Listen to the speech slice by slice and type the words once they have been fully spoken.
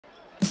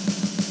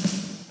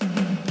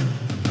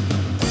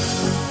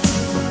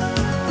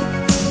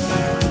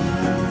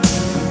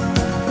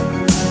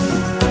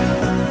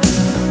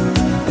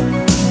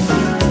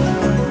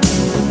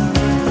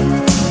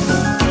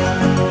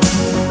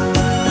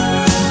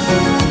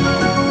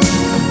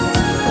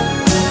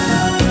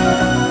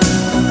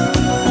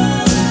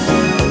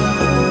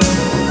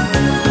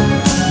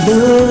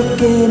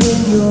Looking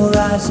in your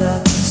eyes,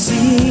 I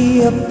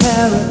see a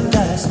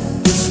paradise.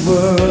 This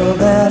world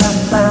that I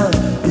found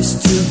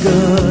is too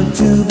good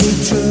to be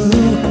true.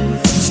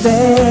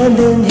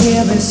 Standing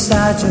here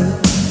beside you,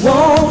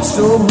 want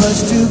so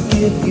much to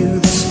give you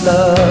this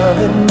love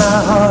in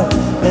my heart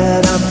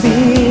that I'm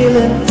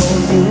feeling for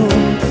you.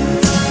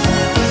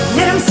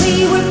 Let them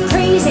say we're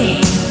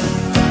crazy,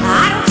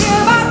 I don't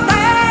care about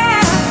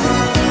that.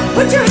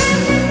 Put your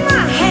hand in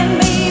my hand,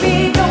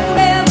 baby, don't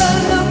ever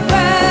look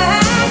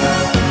back.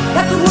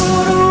 Got the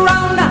world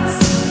around us,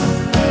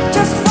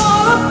 just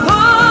fall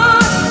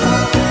apart.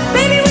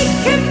 Baby, we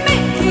can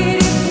make it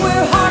if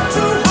we're heart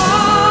to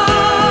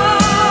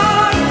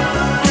heart.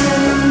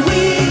 And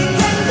we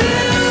can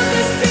build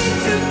this dream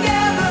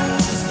together,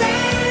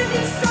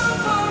 standing strong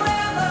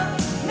forever.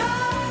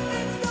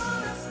 Nothing's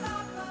gonna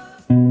stop us.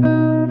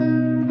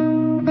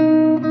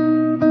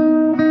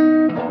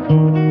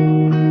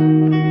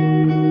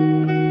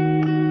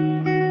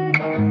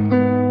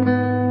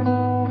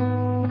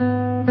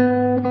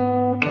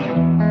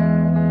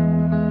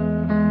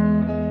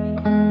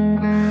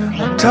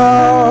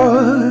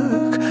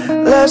 Talk,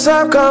 let's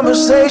have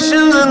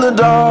conversations in the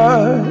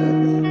dark.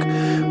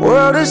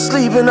 World is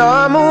sleeping,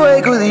 I'm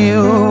awake with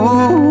you.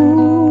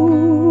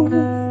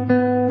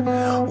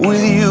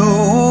 With you.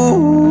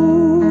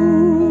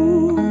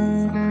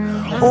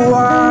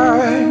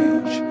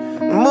 Watch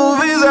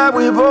movies that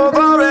we both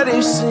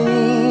already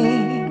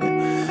seen.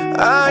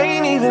 I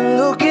ain't even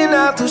looking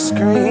at the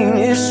screen,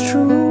 it's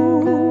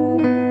true.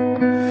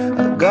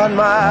 I've got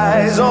my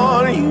eyes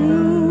on you.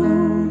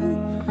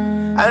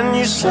 And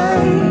you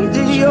say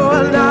that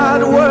you're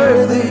not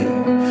worthy.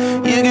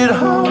 You get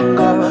hung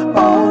up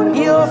on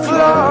your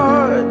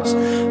flaws,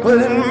 but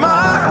in my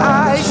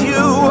eyes you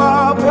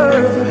are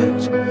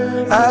perfect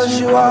as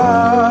you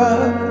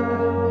are.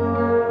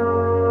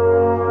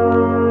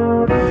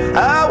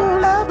 I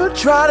won't ever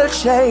try to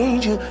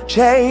change you,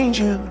 change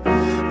you.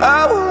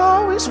 I will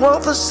always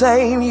want the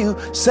same you,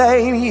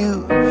 same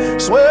you.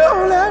 Swear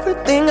on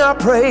everything I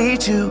pray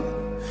to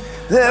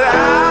that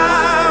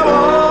I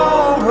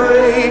won't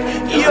break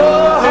your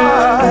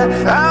heart.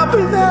 I'll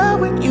be there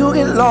when you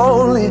get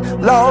lonely,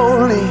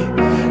 lonely.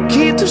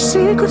 Keep the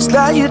secrets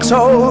that you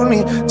told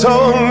me,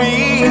 told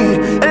me.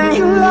 And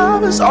your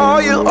love is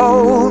all you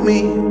owe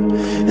me.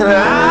 And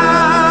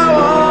I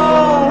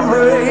won't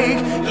break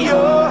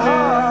your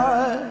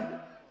heart.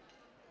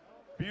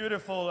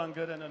 Beautiful,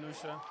 Angad and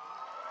Anusha.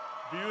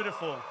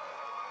 Beautiful.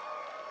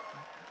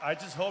 I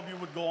just hope you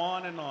would go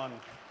on and on.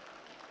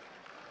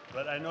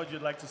 But I know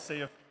you'd like to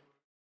say a